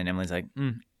 Mom. And Emily's like,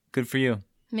 good for you.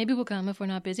 Maybe we'll come if we're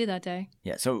not busy that day.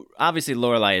 Yeah, so obviously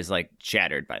Lorelai is like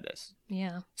shattered by this.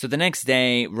 Yeah. So the next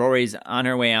day, Rory's on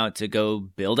her way out to go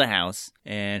build a house,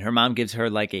 and her mom gives her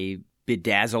like a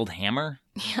bedazzled hammer.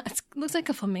 Yeah, it looks like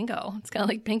a flamingo. It's got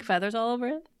like pink feathers all over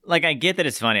it. Like, I get that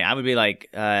it's funny. I would be like,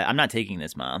 I'm not taking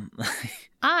this, Mom.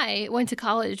 I went to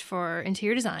college for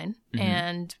interior design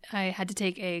and I had to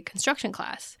take a construction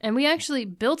class. And we actually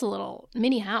built a little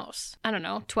mini house. I don't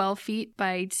know, 12 feet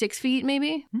by 6 feet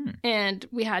maybe. And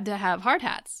we had to have hard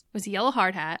hats. It was a yellow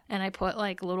hard hat. And I put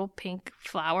like little pink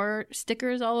flower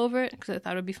stickers all over it because I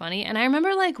thought it would be funny. And I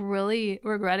remember like really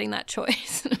regretting that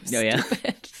choice. It was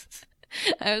stupid.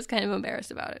 I was kind of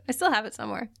embarrassed about it. I still have it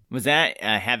somewhere. Was that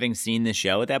having seen the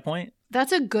show at that point?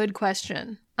 That's a good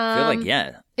question. I feel like,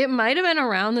 yeah. It might have been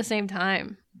around the same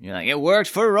time. You're like, it worked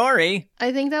for Rory.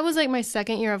 I think that was like my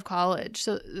second year of college.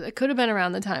 So it could have been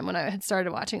around the time when I had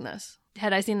started watching this.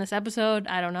 Had I seen this episode?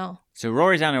 I don't know. So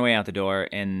Rory's on her way out the door,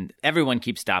 and everyone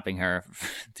keeps stopping her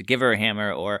to give her a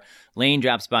hammer, or Lane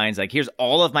drops by and's like, here's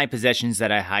all of my possessions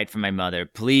that I hide from my mother.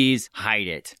 Please hide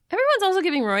it. Everyone's also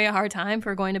giving Rory a hard time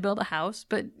for going to build a house,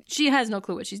 but she has no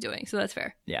clue what she's doing, so that's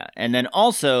fair. Yeah, and then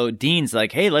also Dean's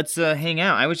like, hey, let's hang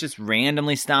out. I was just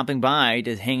randomly stopping by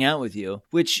to hang out with you,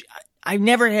 which I've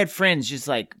never had friends just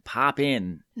like pop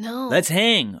in. No. Let's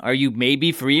hang. Are you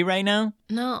maybe free right now?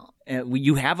 No.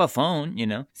 You have a phone, you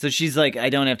know? So she's like, I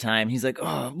don't have time. He's like,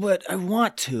 oh, but I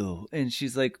want to. And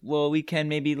she's like, well, we can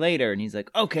maybe later. And he's like,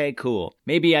 okay, cool.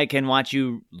 Maybe I can watch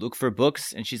you look for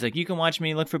books. And she's like, you can watch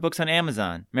me look for books on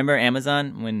Amazon. Remember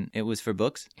Amazon when it was for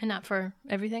books? And not for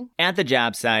everything? At the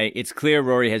job site, it's clear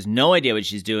Rory has no idea what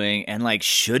she's doing and like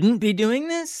shouldn't be doing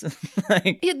this.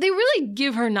 They really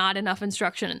give her not enough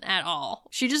instruction at all.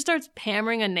 She just starts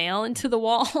hammering a nail into the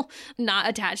wall, not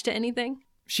attached to anything.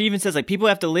 She even says, like, people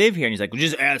have to live here. And he's like, well,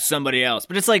 just ask somebody else.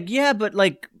 But it's like, yeah, but,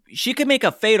 like, she could make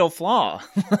a fatal flaw.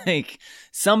 Like,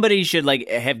 somebody should, like,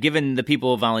 have given the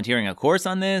people volunteering a course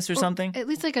on this or something. At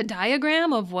least, like, a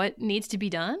diagram of what needs to be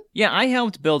done. Yeah, I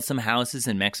helped build some houses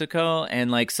in Mexico.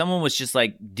 And, like, someone was just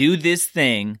like, do this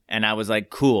thing. And I was like,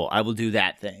 cool, I will do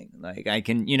that thing. Like, I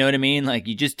can, you know what I mean? Like,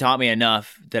 you just taught me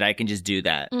enough that I can just do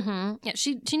that. Mm-hmm. Yeah,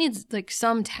 she needs, like,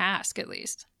 some task at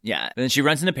least. Yeah. And then she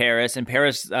runs into Paris, and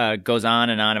Paris goes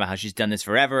on and on about how she's done this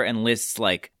forever and lists,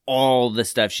 like, all the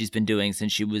stuff she's been doing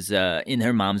since she was in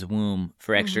her mom's womb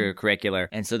for extracurricular.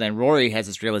 And so then Rory has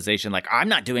this realization, like, I'm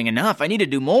not doing enough. I need to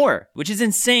do more, which is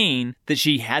insane that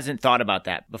she hasn't thought about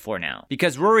that before now.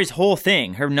 Because Rory's whole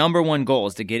thing, her number one goal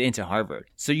is to get into Harvard.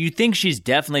 So you think she's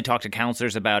definitely talked to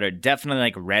counselors about it, definitely,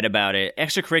 like, read about it.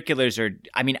 Extracurriculars are,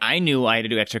 I mean, I knew I had to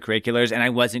do extracurriculars, and I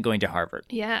wasn't going to Harvard.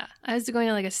 Yeah. I was going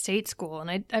to, like, a state school,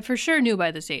 and I for sure knew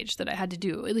by this age that I had to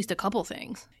do at least a couple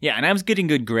things. Yeah, and I was getting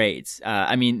good grades.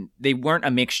 I mean, they weren't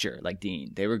a mixture like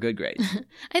Dean. They were good grades.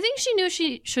 I think she knew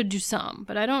she should do some,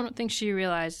 but I don't think she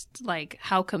realized, like,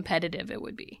 how competitive it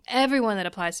would be. Everyone that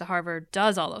applies to Harvard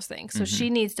does all those things, so she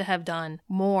needs to have done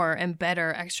more and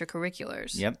better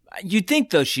extracurriculars. Yep. You'd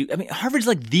think, though, Harvard's,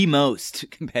 like, the most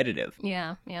competitive.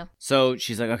 Yeah, yeah. So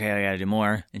she's like, okay, I gotta do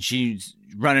more. And she's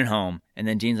running home. And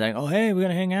then Dean's like, oh, hey, we're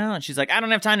gonna hang out. And she's like, I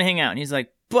don't have time to hang out. And he's like,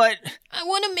 but I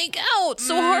want to make out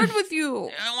so hard with you.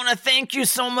 I want to thank you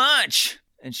so much.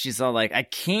 And she's all like, I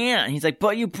can't. And he's like,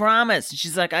 but you promised. And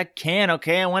she's like, I can,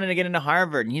 okay? I wanted to get into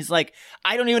Harvard. And he's like,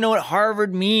 I don't even know what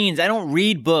Harvard means. I don't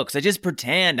read books. I just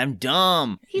pretend. I'm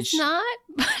dumb. He's not?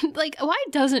 But, like, why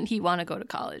doesn't he want to go to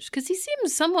college? Because he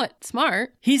seems somewhat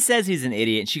smart. He says he's an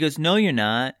idiot. And she goes, no, you're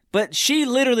not. But she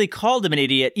literally called him an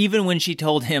idiot even when she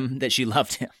told him that she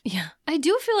loved him. Yeah. I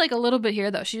do feel like a little bit here,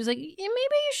 though. She was like, yeah, maybe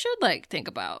you should, like, think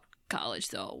about college,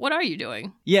 though. What are you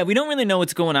doing? Yeah, we don't really know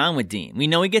what's going on with Dean. We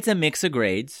know he gets a mix of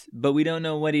grades, but we don't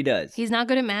know what he does. He's not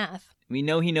good at math. We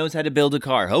know he knows how to build a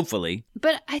car, hopefully.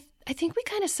 But I think we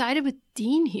kind of sided with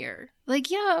Dean here.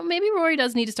 Like, yeah, maybe Rory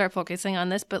does need to start focusing on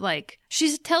this, but, like,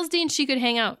 she tells Dean she could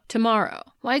hang out tomorrow.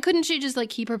 Why couldn't she just, like,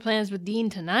 keep her plans with Dean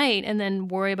tonight and then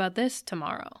worry about this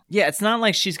tomorrow? Yeah, it's not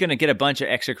like she's going to get a bunch of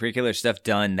extracurricular stuff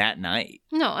done that night.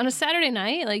 No, on a Saturday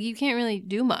night, like, you can't really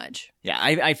do much. Yeah,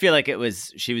 I feel like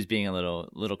she was being a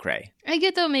little cray. I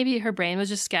get, though, maybe her brain was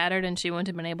just scattered and she wouldn't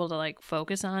have been able to, like,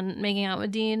 focus on making out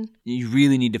with Dean. You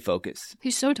really need to focus.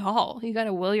 He's so tall. You got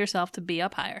to will yourself to be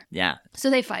up higher. Yeah. So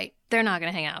they fight. They're not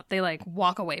going to hang out. They, like,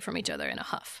 walk away from each other in a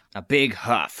huff. A big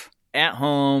huff. At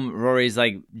home, Rory's,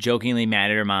 like, jokingly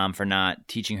mad at her mom for not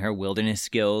teaching her wilderness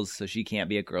skills so she can't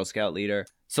be a Girl Scout leader.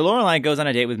 So Lorelai goes on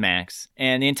a date with Max,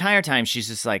 and the entire time she's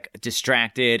just, like,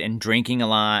 distracted and drinking a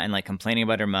lot and, like, complaining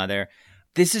about her mother.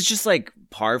 This is just, like,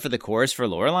 par for the course for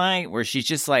Lorelai, where she's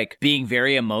just, like, being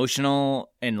very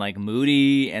emotional and, like,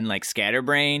 moody and, like,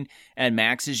 scatterbrained, and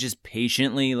Max is just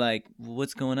patiently like,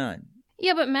 what's going on?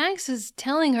 Yeah, but Max is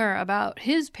telling her about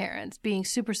his parents being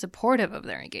super supportive of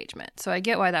their engagement. So I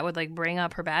get why that would, like, bring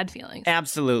up her bad feelings.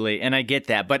 Absolutely, and I get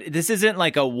that. But this isn't,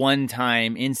 like, a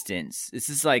one-time instance. This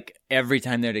is, like, every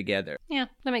time they're together. Yeah,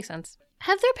 that makes sense.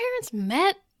 Have their parents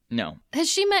met? No. Has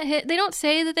she met his? They don't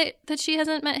say that she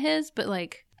hasn't met his, but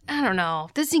like, I don't know.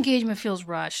 This engagement feels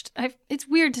rushed. It's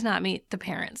weird to not meet the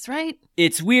parents, right?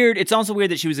 It's weird. It's also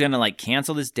weird that she was going to like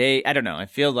cancel this date. I don't know. I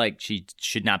feel like she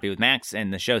should not be with Max,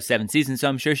 and the show's 7 seasons, so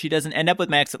I'm sure she doesn't end up with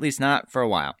Max, at least not for a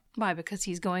while. Why? Because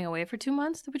he's going away for 2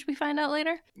 months, which we find out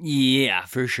later? Yeah,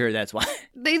 for sure. That's why.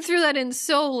 They threw that in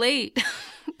so late.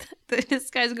 This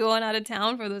guy's going out of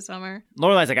town for the summer.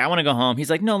 Lorelai's like, I want to go home. He's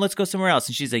like, no, let's go somewhere else.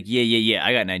 And she's like, yeah,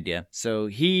 I got an idea. So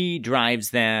he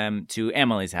drives them to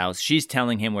Emily's house. She's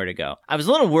telling him where to go. I was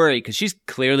a little worried because she's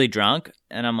clearly drunk.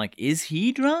 And I'm like, is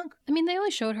he drunk? I mean, they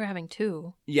only showed her having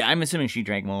 2. Yeah, I'm assuming she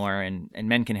drank more, and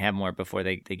men can have more before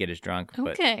they get as drunk.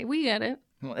 Okay, we get it.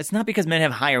 Well, it's not because men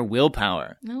have higher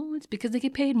willpower. No, it's because they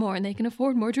get paid more and they can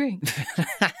afford more drinks.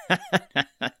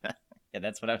 Yeah,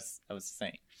 that's what I was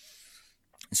saying.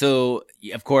 So,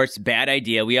 of course, bad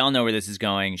idea. We all know where this is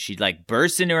going. She, like,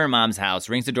 bursts into her mom's house,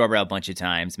 rings the doorbell a bunch of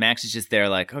times. Max is just there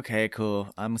like, okay, cool.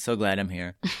 I'm so glad I'm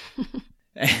here.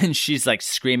 And she's, like,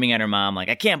 screaming at her mom, like,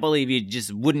 I can't believe you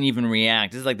just wouldn't even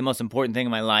react. This is, like, the most important thing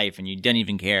in my life, and you didn't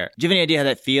even care. Do you have any idea how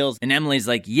that feels? And Emily's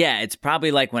like, yeah, it's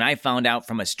probably like when I found out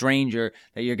from a stranger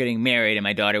that you're getting married and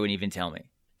my daughter wouldn't even tell me.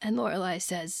 And Lorelai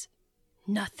says,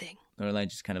 nothing. Lorelai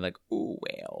just kind of like, oh,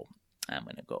 well, I'm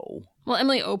gonna go. Well,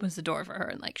 Emily opens the door for her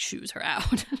and, like, shoos her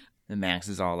out. And Max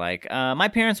is all like, my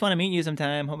parents want to meet you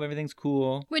sometime. Hope everything's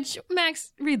cool. Which,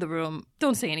 Max, read the room.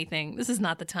 Don't say anything. This is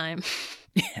not the time.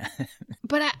 Yeah.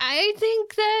 But I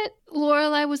think that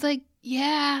Lorelai was like,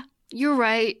 yeah, you're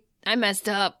right. I messed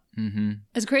up. Mm-hmm.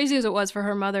 As crazy as it was for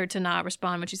her mother to not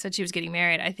respond when she said she was getting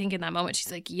married, I think in that moment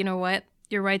she's like, you know what?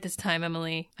 You're right this time,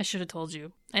 Emily. I should have told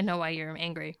you. I know why you're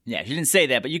angry. Yeah, she didn't say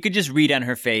that, but you could just read on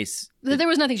her face. There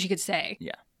was nothing she could say.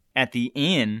 Yeah. At the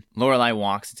inn, Lorelai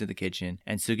walks into the kitchen,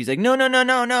 and Suki's like,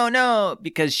 no,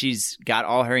 because she's got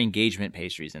all her engagement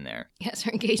pastries in there. Yes,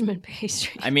 her engagement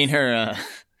pastries. I mean, her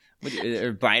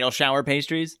bridal shower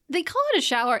pastries. They call it a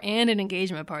shower and an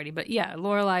engagement party, but yeah,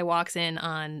 Lorelai walks in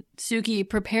on Suki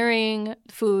preparing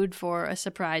food for a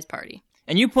surprise party.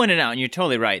 And you pointed out, and you're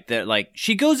totally right, that, like,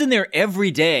 she goes in there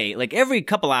every day, like, every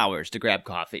couple hours to grab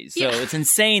coffee. So It's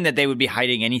insane that they would be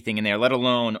hiding anything in there, let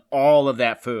alone all of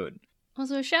that food.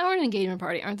 Also, a shower and engagement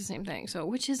party aren't the same thing. So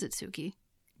which is it, Suki?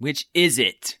 Which is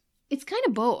it? It's kind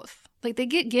of both. Like, they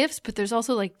get gifts, but there's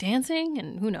also, like, dancing,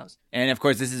 and who knows? And, of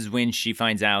course, this is when she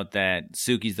finds out that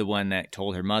Suki's the one that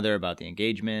told her mother about the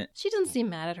engagement. She doesn't seem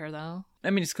mad at her, though.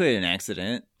 I mean, it's clearly an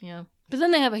accident. Yeah. But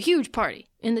then they have a huge party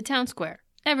in the town square.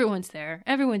 Everyone's there.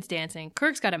 Everyone's dancing.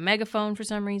 Kirk's got a megaphone for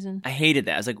some reason. I hated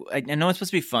that. I was like, I know it's supposed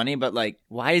to be funny, but, like,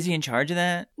 why is he in charge of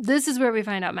that? This is where we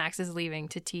find out Max is leaving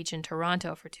to teach in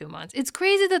Toronto for 2 months. It's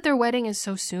crazy that their wedding is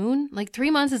so soon. Like, 3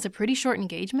 months is a pretty short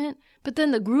engagement. But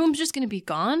then the groom's just going to be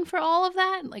gone for all of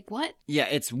that? Like, what? Yeah,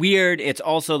 it's weird. It's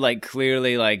also, like,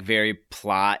 clearly, like, very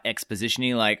plot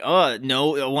exposition-y. Like, oh,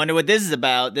 no, I wonder what this is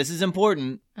about. This is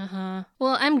important. Uh-huh.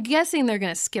 Well, I'm guessing they're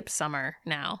going to skip summer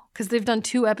now. Because they've done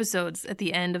 2 episodes at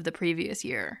the end of the previous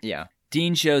year. Yeah.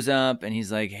 Dean shows up and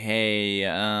he's like, hey,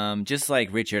 just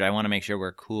like Richard, I want to make sure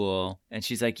we're cool. And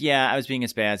she's like, yeah, I was being a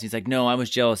spaz. He's like, no, I was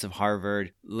jealous of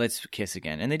Harvard. Let's kiss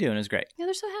again. And they do, and it was great. Yeah,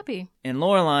 they're so happy. And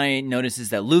Lorelai notices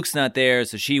that Luke's not there,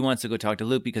 so she wants to go talk to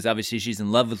Luke because obviously she's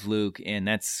in love with Luke, and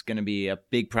that's going to be a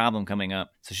big problem coming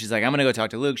up. So she's like, I'm going to go talk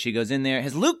to Luke. She goes in there.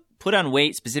 Has Luke put on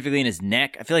weight specifically in his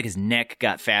neck? I feel like his neck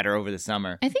got fatter over the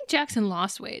summer. I think Jackson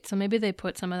lost weight, so maybe they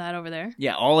put some of that over there.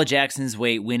 Yeah, all of Jackson's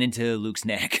weight went into Luke's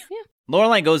neck. Yeah.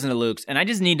 Lorelai goes into Luke's, and I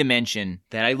just need to mention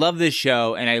that I love this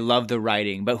show and I love the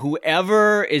writing, but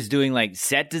whoever is doing like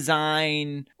set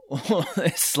design,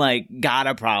 it's like got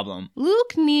a problem.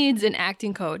 Luke needs an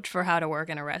acting coach for how to work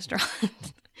in a restaurant.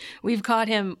 We've caught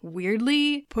him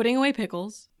weirdly putting away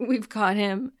pickles. We've caught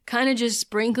him kind of just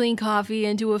sprinkling coffee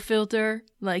into a filter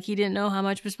like he didn't know how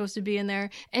much was supposed to be in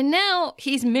there. And now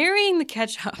he's marrying the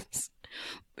ketchups.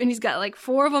 And he's got like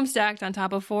 4 of them stacked on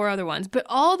top of 4 other ones. But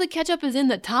all the ketchup is in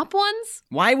the top ones?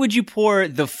 Why would you pour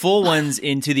the full ones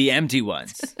into the empty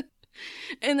ones?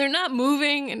 And they're not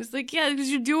moving. And it's like, yeah,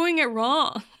 because you're doing it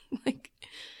wrong. Like,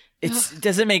 it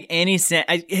doesn't make any sense.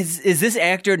 Is this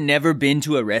actor never been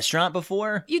to a restaurant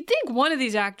before? You'd think one of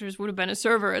these actors would have been a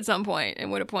server at some point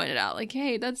and would have pointed out, like,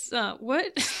 hey, that's,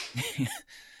 what?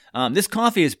 This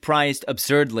coffee is priced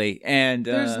absurdly. And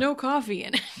there's no coffee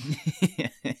in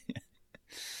it.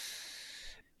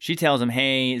 She tells him,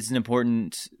 hey, this is an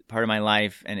important part of my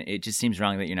life, and it just seems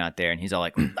wrong that you're not there. And he's all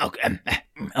like, okay.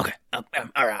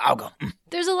 all right, I'll go.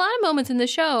 There's a lot of moments in the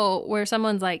show where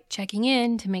someone's like checking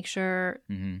in to make sure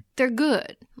they're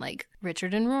good, like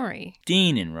Richard and Rory.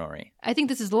 Dean and Rory. I think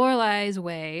this is Lorelai's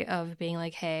way of being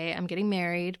like, hey, I'm getting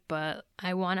married, but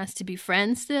I want us to be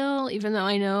friends still, even though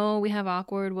I know we have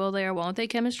awkward will they or won't they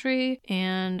chemistry,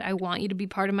 and I want you to be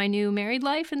part of my new married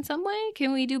life in some way.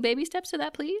 Can we do baby steps to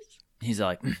that, please? He's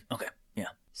like, okay, yeah.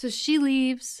 So she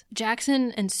leaves.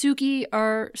 Jackson and Suki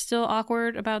are still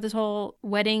awkward about this whole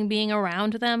wedding being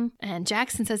around them. And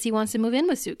Jackson says he wants to move in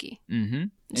with Suki. Mm-hmm.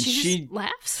 And she just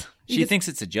laughs. She thinks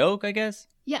it's a joke, I guess.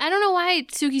 Yeah, I don't know why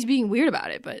Suki's being weird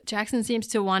about it, but Jackson seems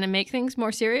to want to make things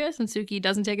more serious, and Suki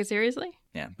doesn't take it seriously.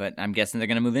 Yeah, but I'm guessing they're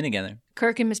going to move in together.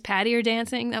 Kirk and Miss Patty are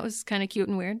dancing. That was kind of cute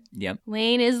and weird. Yep.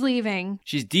 Lane is leaving.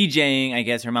 She's DJing. I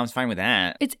guess her mom's fine with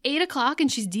that. It's 8 o'clock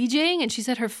and she's DJing, and she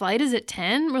said her flight is at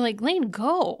 10. We're like, Lane,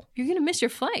 go. You're going to miss your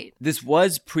flight. This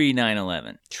was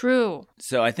pre-9/11. True.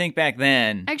 So I think back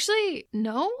then... Actually,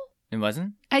 no. It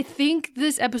wasn't? I think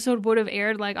this episode would have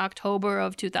aired like October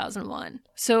of 2001.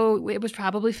 So it was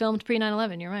probably filmed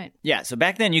pre-9/11. You're right. Yeah, so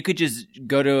back then you could just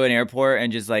go to an airport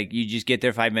and just like, you just get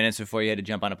there 5 minutes before you had to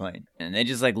jump on a plane. And they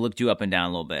just like looked you up and down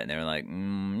a little bit. And they were like,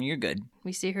 you're good.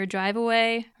 We see her drive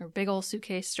away, her big old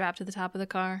suitcase strapped to the top of the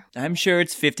car. I'm sure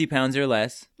it's 50 pounds or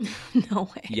less. No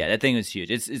way. Yeah, that thing was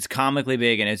huge. It's comically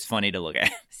big and it's funny to look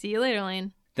at. See you later,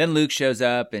 Lane. Then Luke shows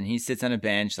up and he sits on a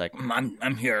bench like,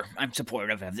 I'm here. I'm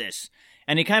supportive of this.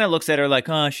 And he kind of looks at her like,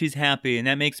 oh, she's happy, and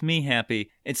that makes me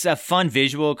happy. It's a fun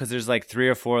visual because there's like 3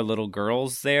 or 4 little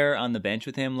girls there on the bench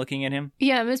with him looking at him.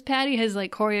 Yeah, Miss Patty has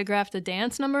like choreographed a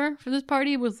dance number for this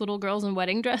party with little girls in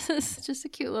wedding dresses. Just a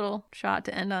cute little shot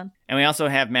to end on. And we also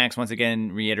have Max once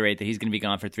again reiterate that he's going to be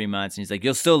gone for 3 months. And he's like,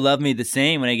 you'll still love me the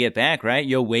same when I get back, right?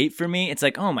 You'll wait for me? It's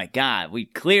like, oh my God, we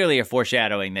clearly are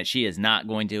foreshadowing that she is not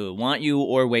going to want you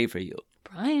or wait for you.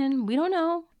 Brian, we don't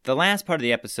know. The last part of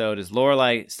the episode is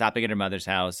Lorelai stopping at her mother's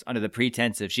house under the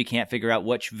pretense of she can't figure out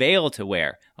which veil to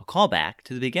wear. A callback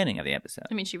to the beginning of the episode.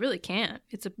 I mean, she really can't.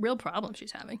 It's a real problem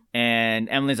she's having. And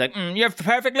Emily's like, you're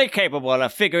perfectly capable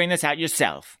of figuring this out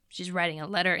yourself. She's writing a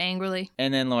letter angrily.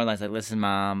 And then Lorelai's like, listen,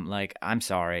 Mom, like, I'm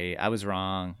sorry. I was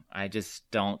wrong. I just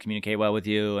don't communicate well with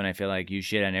you, and I feel like you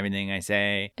shit on everything I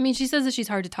say. I mean, she says that she's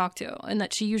hard to talk to, and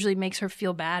that she usually makes her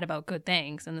feel bad about good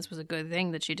things, and this was a good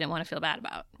thing that she didn't want to feel bad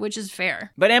about, which is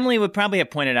fair. But Emily would probably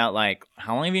have pointed out, like,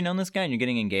 how long have you known this guy and you're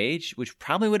getting engaged? Which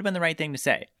probably would have been the right thing to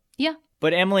say. Yeah.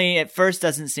 But Emily at first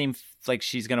doesn't seem like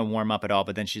she's going to warm up at all,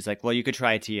 but then she's like, well, you could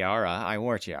try a tiara. I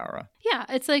wore a tiara. Yeah,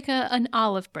 it's like an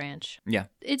olive branch. Yeah.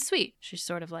 It's sweet. She's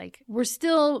sort of like, we're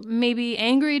still maybe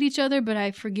angry at each other, but I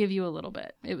forgive you a little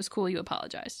bit. It was cool you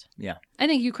apologized. Yeah. I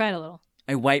think you cried a little.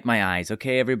 I wipe my eyes,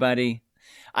 okay, everybody?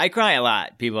 I cry a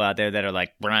lot. People out there that are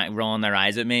like rolling their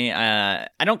eyes at me. I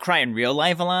don't cry in real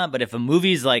life a lot, but if a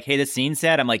movie's like, hey, this scene's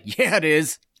sad, I'm like, yeah, it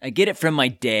is. I get it from my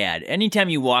dad. Anytime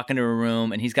you walk into a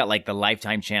room and he's got like the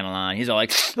Lifetime channel on, he's all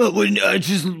like, oh, we're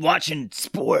just watching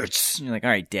sports. And you're like, all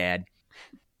right, Dad.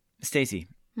 Stacey,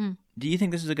 do you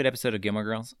think this was a good episode of Gilmore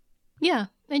Girls? Yeah,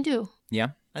 I do. Yeah,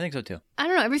 I think so too. I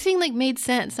don't know. Everything like made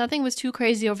sense. Nothing was too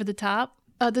crazy over the top.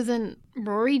 Other than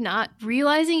Rory not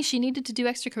realizing she needed to do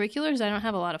extracurriculars, I don't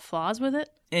have a lot of flaws with it.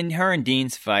 And her and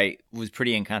Dean's fight was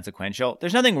pretty inconsequential.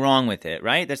 There's nothing wrong with it,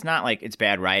 right? That's not like it's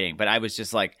bad writing, but I was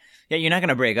just like, yeah, you're not going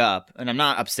to break up, and I'm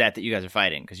not upset that you guys are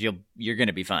fighting because you're going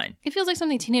to be fine. It feels like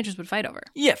something teenagers would fight over.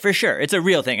 Yeah, for sure. It's a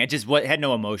real thing. It just had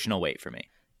no emotional weight for me.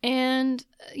 And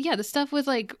yeah, the stuff with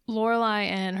like Lorelai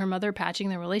and her mother patching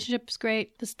their relationship was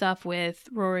great. The stuff with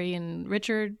Rory and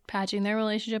Richard patching their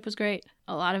relationship was great.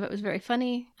 A lot of it was very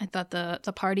funny. I thought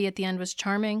the party at the end was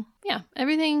charming. Yeah,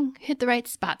 everything hit the right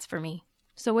spots for me.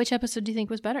 So which episode do you think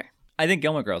was better? I think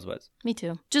Gilmore Girls was. Me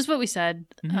too. Just what we said.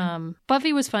 Mm-hmm.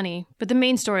 Buffy was funny, but the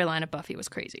main storyline of Buffy was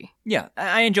crazy. Yeah,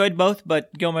 I enjoyed both,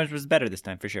 but Gilmore's was better this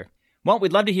time for sure. Well,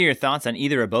 we'd love to hear your thoughts on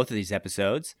either or both of these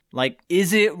episodes. Like,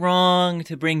 is it wrong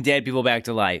to bring dead people back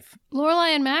to life?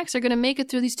 Lorelai and Max are going to make it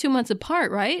through these 2 months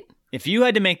apart, right? If you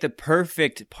had to make the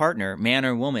perfect partner, man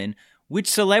or woman, which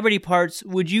celebrity parts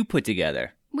would you put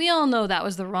together? We all know that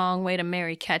was the wrong way to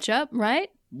marry Ketchup, right?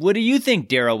 What do you think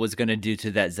Daryl was going to do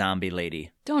to that zombie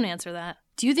lady? Don't answer that.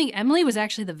 Do you think Emily was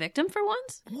actually the victim for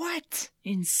once? What?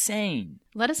 Insane.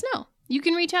 Let us know. You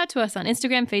can reach out to us on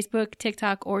Instagram, Facebook,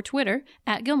 TikTok, or Twitter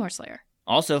at Gilmore Slayer.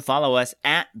 Also, follow us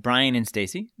at Brian and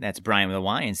Stacey. That's Brian with a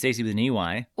Y and Stacey with an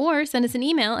EY. Or send us an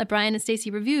email at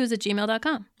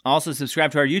brianandstaceyreviews@gmail.com. Also,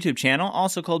 subscribe to our YouTube channel,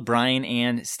 also called Brian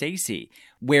and Stacey,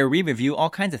 where we review all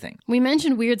kinds of things. We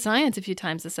mentioned Weird Science a few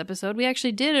times this episode. We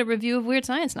actually did a review of Weird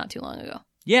Science not too long ago.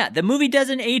 Yeah, the movie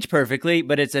doesn't age perfectly,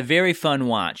 but it's a very fun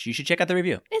watch. You should check out the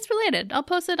review. It's related. I'll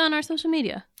post it on our social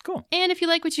media. Cool. And if you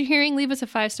like what you're hearing, leave us a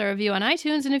 5-star review on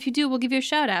iTunes. And if you do, we'll give you a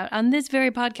shout out on this very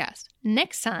podcast.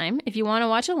 Next time, if you want to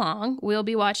watch along, we'll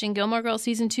be watching Gilmore Girls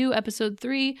Season 2, Episode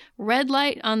 3, Red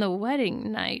Light on the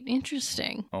Wedding Night.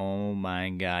 Interesting. Oh my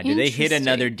God. Do they hit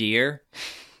another deer?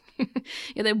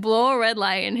 Yeah, they blow a red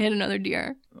light and hit another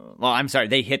deer. Well, I'm sorry.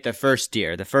 They hit the first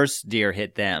deer. The first deer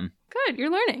hit them. Good, you're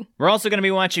learning. We're also going to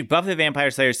be watching Buffy the Vampire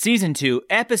Slayer Season 2,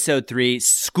 Episode 3,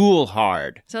 School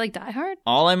Hard. Is that like Die Hard?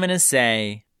 All I'm going to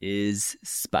say is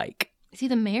Spike. Is he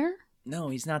the mayor? No,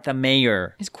 he's not the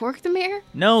mayor. Is Quark the mayor?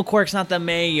 No, Quark's not the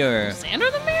mayor.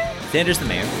 Xander the mayor? Xander's the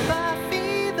mayor. Bye.